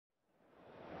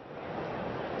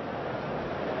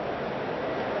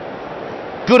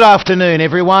Good afternoon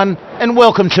everyone and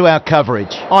welcome to our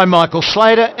coverage. I'm Michael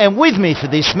Slater and with me for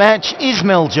this match is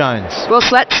Mel Jones. Well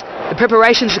Slats, the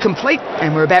preparations are complete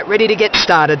and we're about ready to get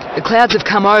started. The clouds have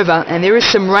come over and there is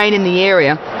some rain in the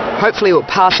area. Hopefully it will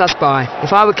pass us by.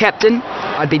 If I were captain,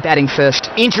 I'd be batting first.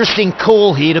 Interesting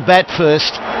call here to bat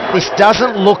first. This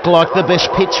doesn't look like the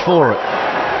best pitch for it.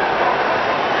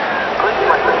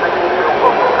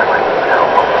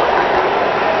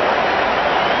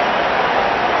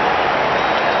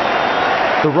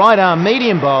 The right-arm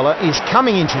medium bowler is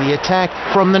coming into the attack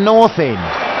from the north end.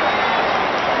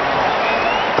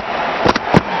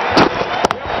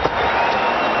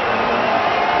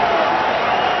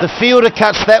 The fielder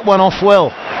cuts that one off well.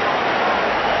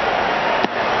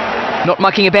 Not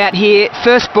mucking about here.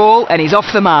 First ball and he's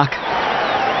off the mark.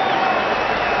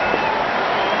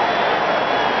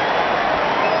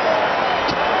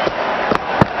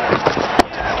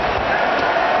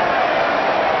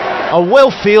 A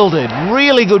well fielded,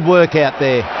 really good work out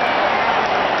there.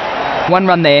 1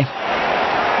 run there.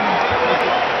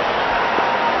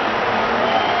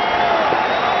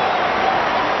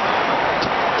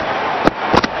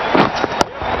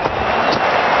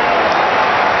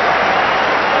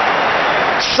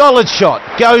 Solid shot,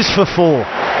 goes for 4.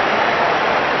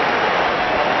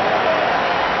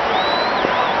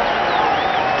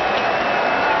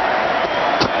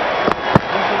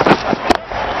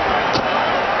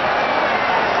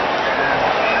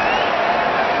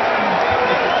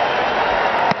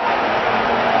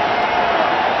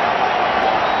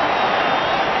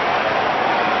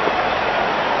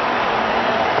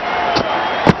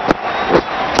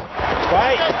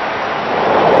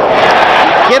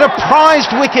 Get a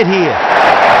prized wicket here.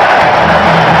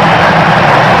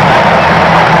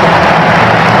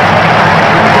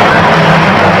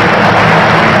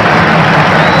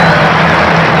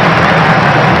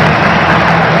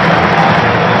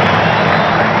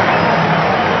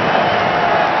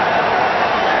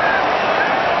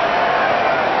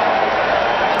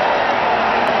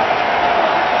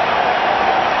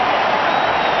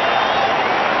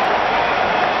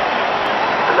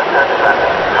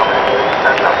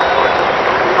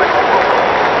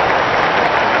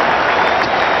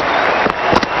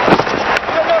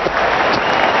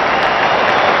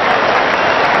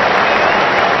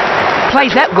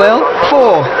 Plays that well. 4.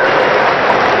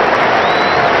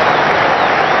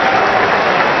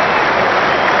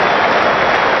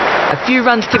 A few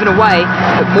runs given away,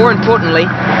 but more importantly,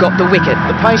 got the wicket.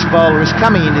 The pace bowler is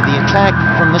coming into the attack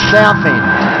from the south end.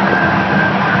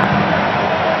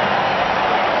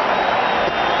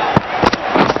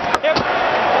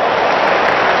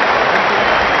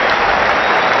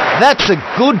 That's a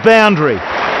good boundary.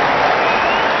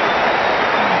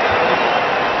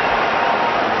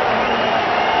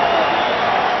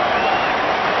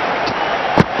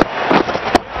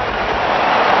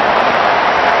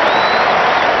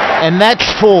 And that's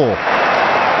 4.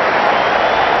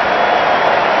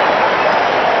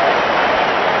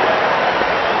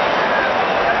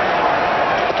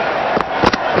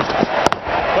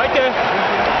 Right there.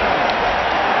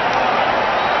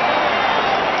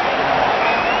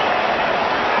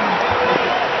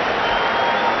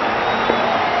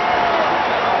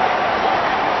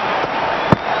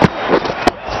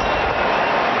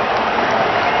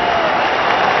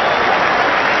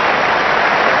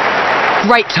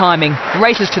 Great timing.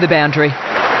 Races to the boundary.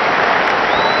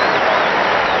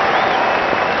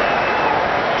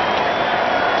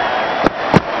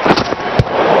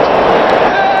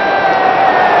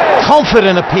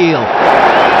 Confident appeal.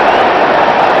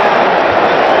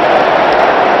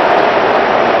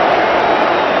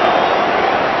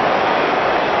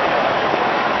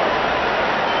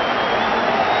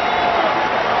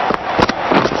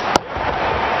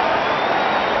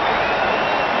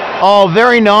 Oh,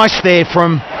 very nice there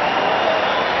from...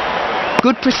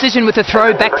 Good precision with the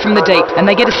throw back from the deep, and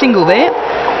they get a single there.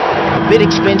 A bit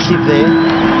expensive there.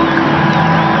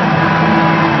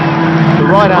 The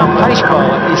right-arm pace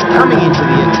bowler is coming into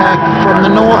the attack from the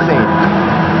north end.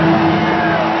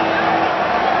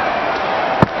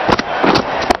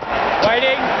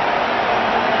 Waiting.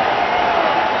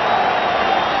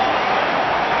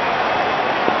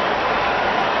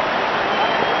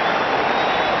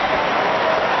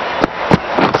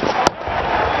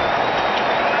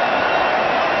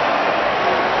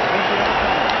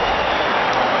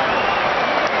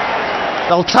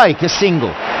 They'll take a single.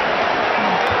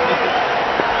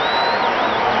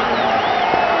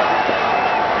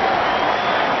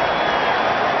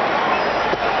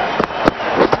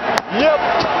 Yep.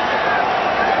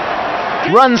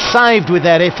 Run saved with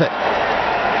that effort.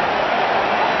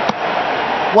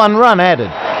 1 run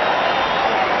added.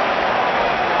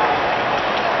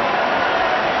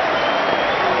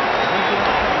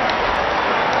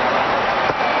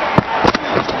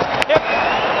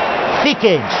 thick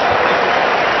edge.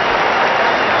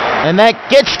 And that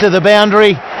gets to the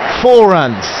boundary, 4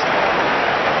 runs.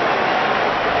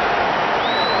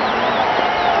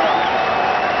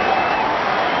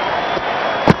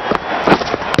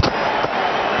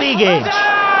 Big edge.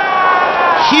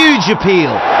 Huge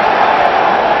appeal.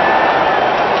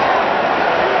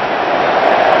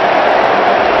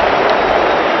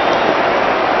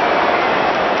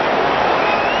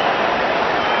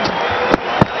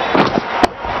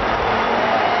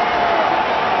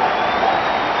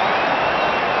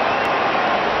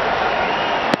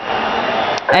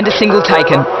 And a single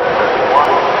taken.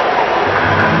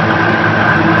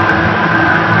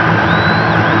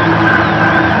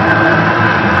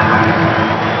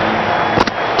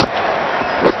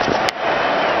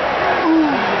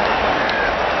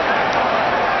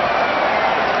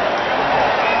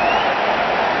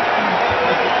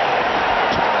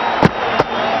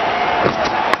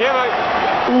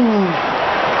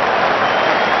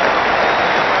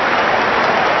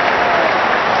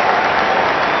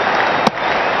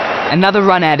 Another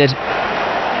run added.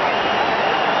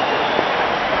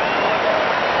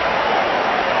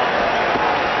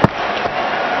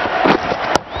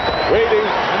 Waiting.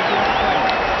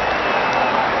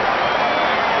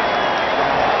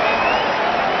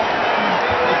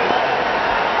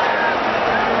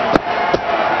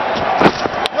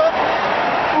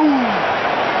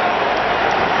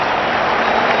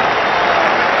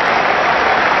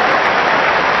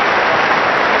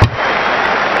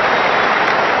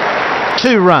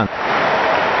 Two runs.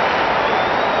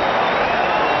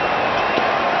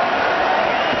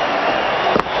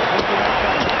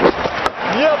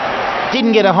 Yep.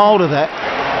 Didn't get a hold of that.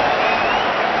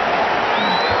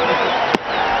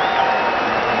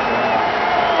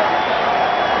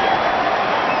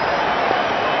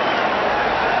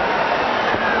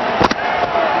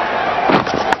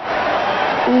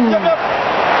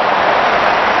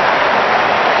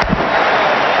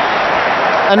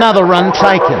 Another run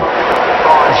taken.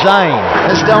 Zane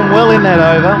has done well in that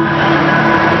over.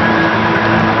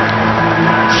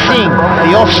 Singh,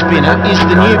 the off-spinner, is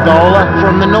the new bowler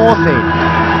from the north end.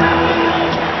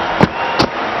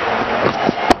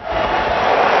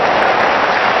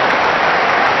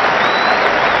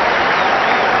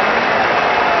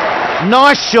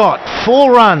 Nice shot,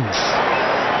 4 runs.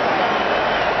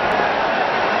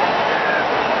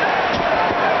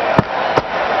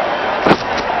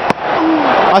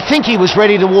 I think he was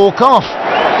ready to walk off,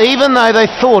 even though they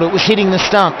thought it was hitting the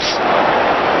stumps.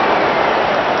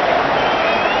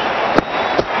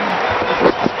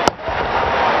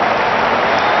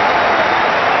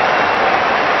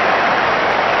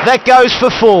 That goes for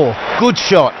 4. Good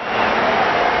shot.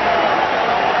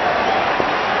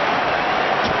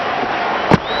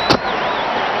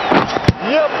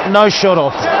 Yep. No shot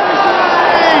off.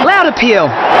 Loud appeal.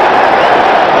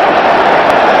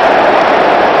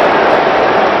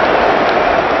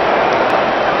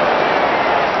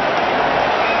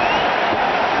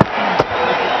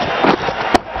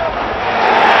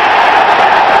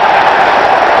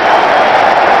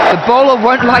 The bowler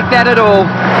won't like that at all.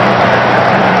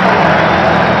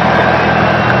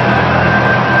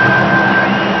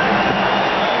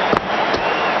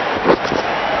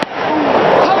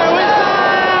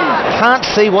 Can't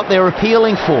see what they're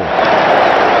appealing for.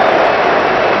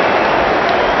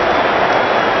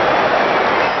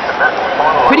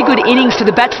 Pretty good innings to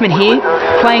the batsmen here,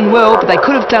 playing well, but they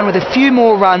could have done with a few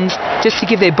more runs just to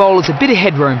give their bowlers a bit of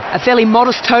headroom. A fairly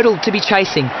modest total to be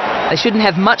chasing. They shouldn't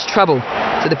have much trouble,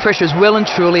 so the pressure is well and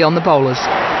truly on the bowlers.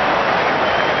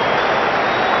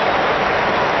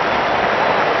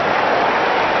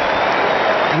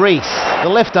 Reese, the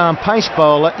left-arm pace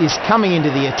bowler, is coming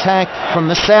into the attack from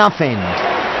the south end.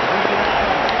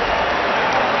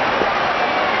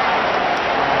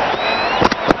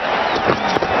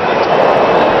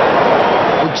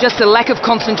 Well, just a lack of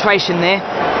concentration there.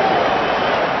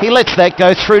 He lets that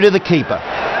go through to the keeper.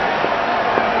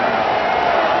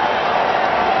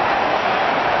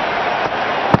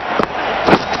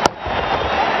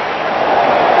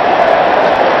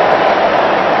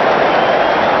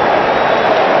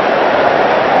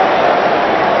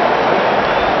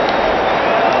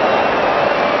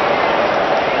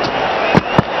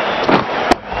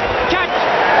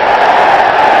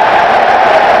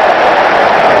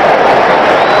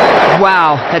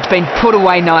 Wow, that's been put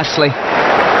away nicely.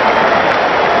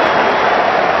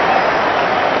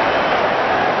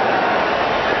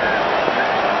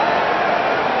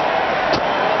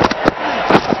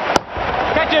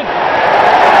 Catch it.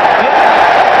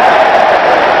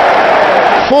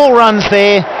 4 runs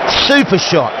there, super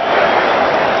shot.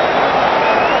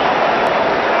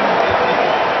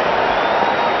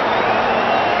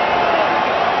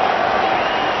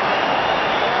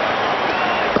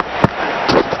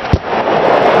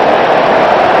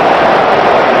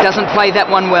 play that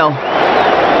one well.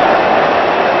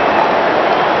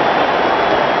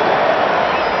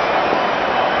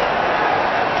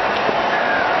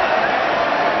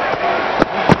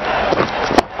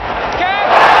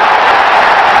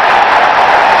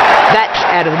 That's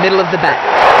out of the middle of the bat.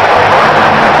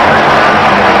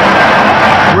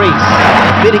 Reese,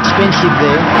 a bit expensive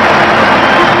there.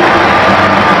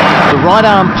 The right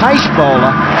arm pace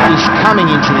bowler is coming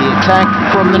into the attack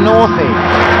from the north end.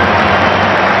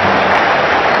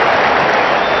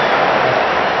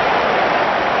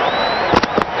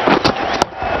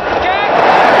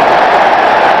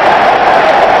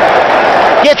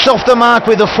 Gets off the mark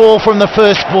with a 4 from the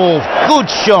first ball. Good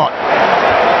shot.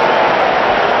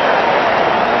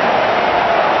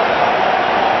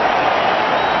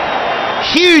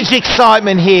 Huge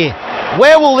excitement here.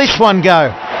 Where will this one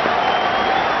go?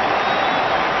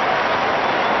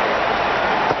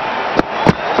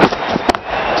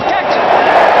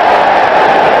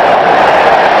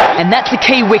 And that's a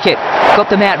key wicket. Got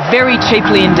them out very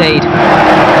cheaply indeed.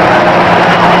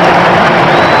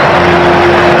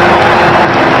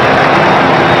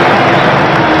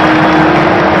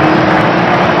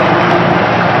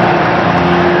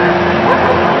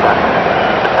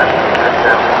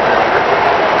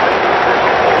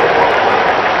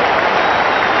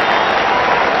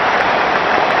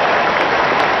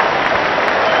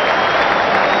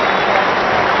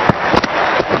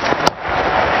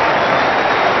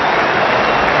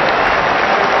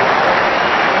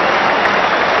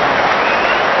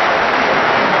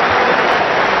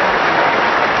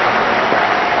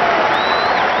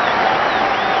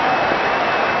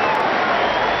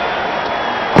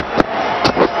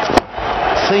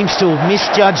 Seems to have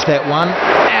misjudged that one.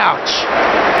 Ouch.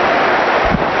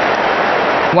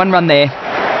 1 run there.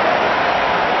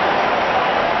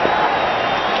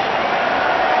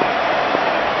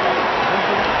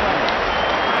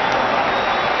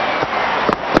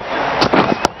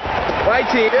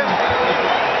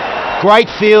 Great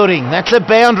fielding. That's a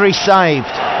boundary saved.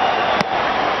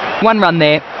 1 run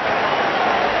there.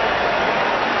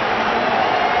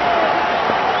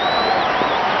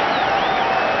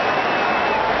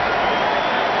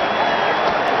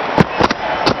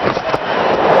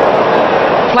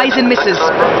 Plays and misses.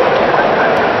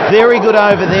 Very good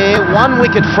over there. 1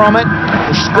 wicket from it.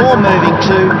 The score moving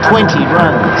to 20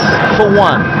 runs for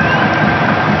 1.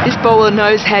 This bowler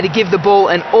knows how to give the ball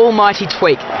an almighty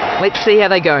tweak. Let's see how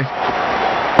they go.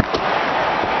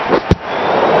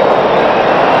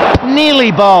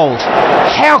 Nearly bowled.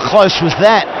 How close was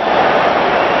that?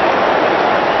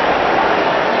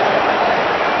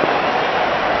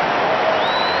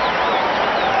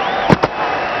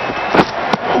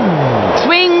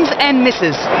 Swings and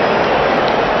misses.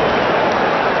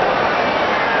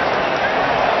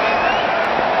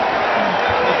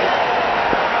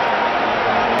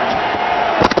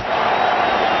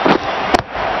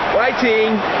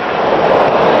 Waiting.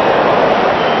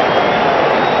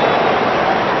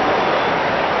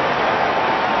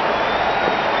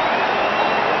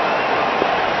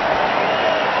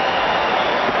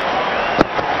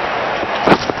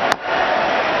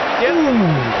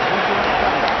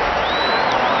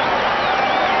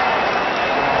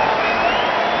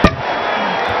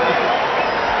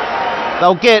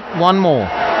 They'll get 1 more.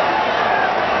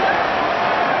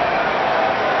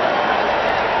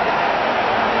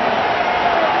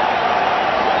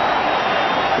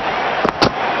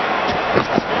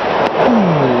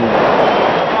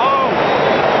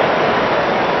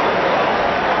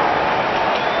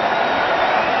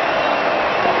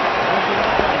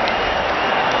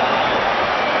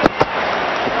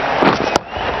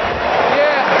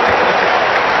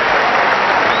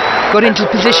 Got into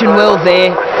position well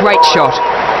there. Great shot.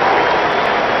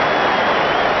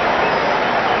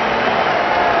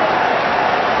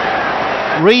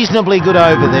 Reasonably good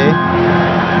over there.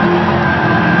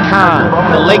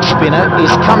 Khan, the leg spinner,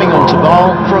 is coming on to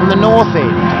bowl from the north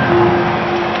end.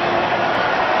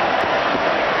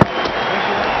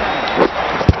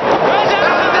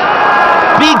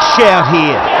 Big shout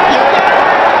here.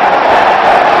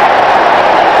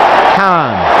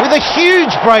 Khan with a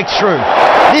huge breakthrough.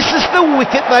 This is the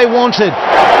wicket they wanted.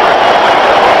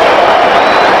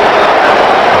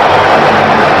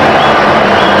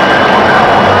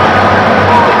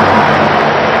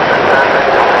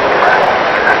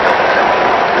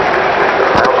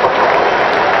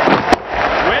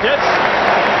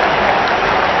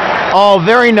 Oh,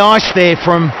 very nice there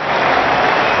from...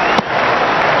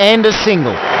 and a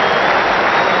single.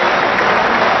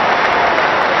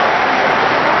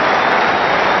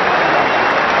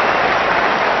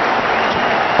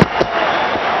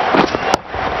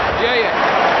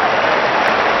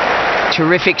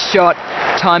 Terrific shot,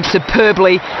 timed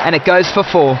superbly, and it goes for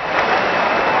 4.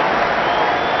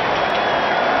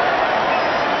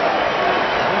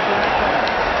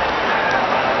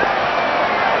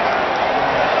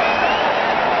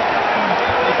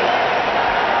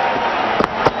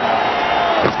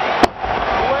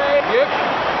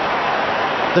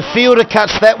 The fielder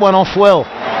cuts that one off well.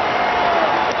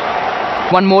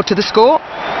 1 more to the score.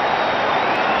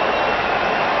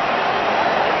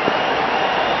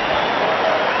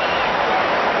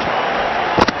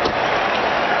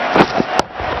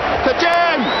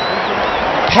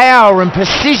 Power and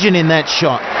precision in that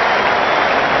shot.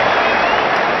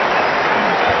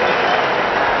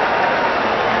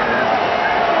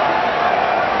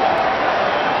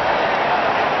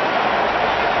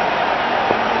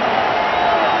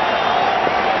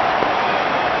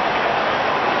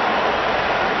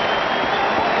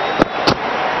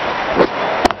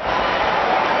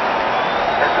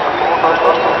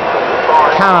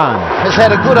 Has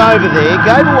had a good over there,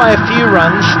 gave away a few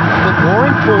runs, but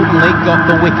more importantly got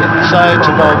the wicket. So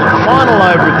to bowl the final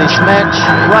over of this match,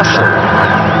 Russell,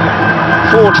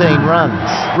 14 runs.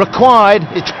 Required,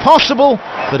 it's possible,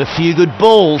 but a few good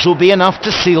balls will be enough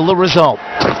to seal the result.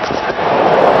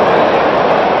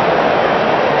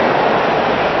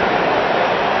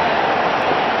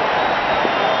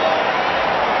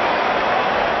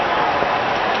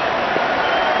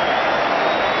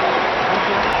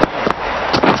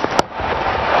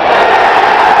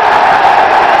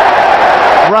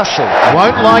 Russell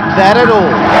won't like that at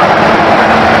all.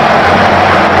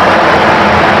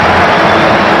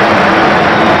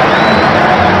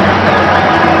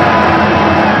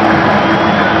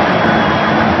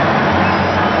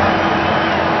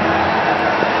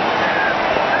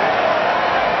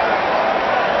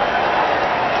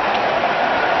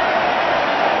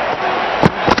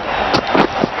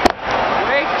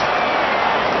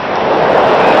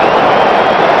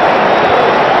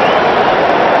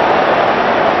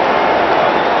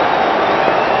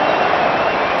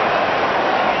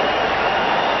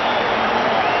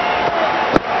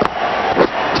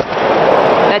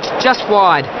 Just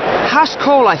wide. Harsh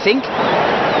call, I think.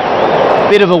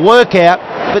 Bit of a workout,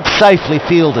 but safely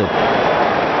fielded.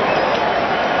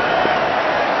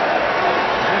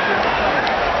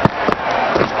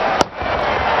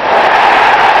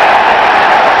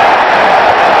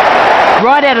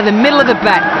 Right out of the middle of the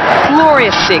bat.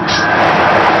 Glorious 6.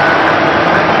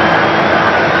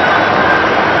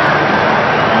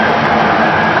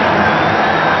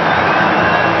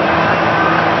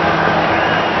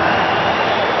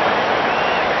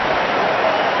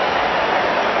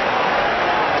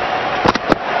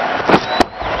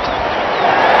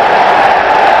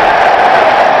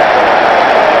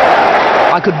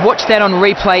 I could watch that on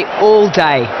replay all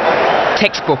day.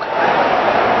 Textbook.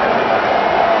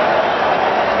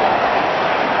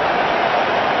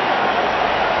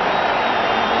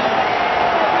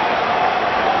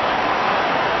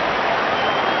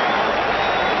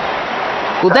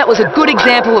 Well, that was a good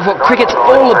example of what cricket's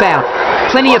all about.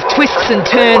 Plenty of twists and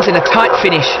turns and a tight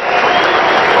finish.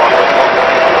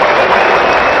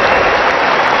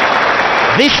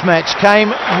 This match came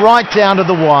right down to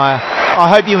the wire. I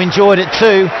hope you enjoyed it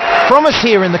too. From us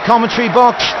here in the commentary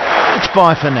box, it's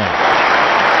bye for now.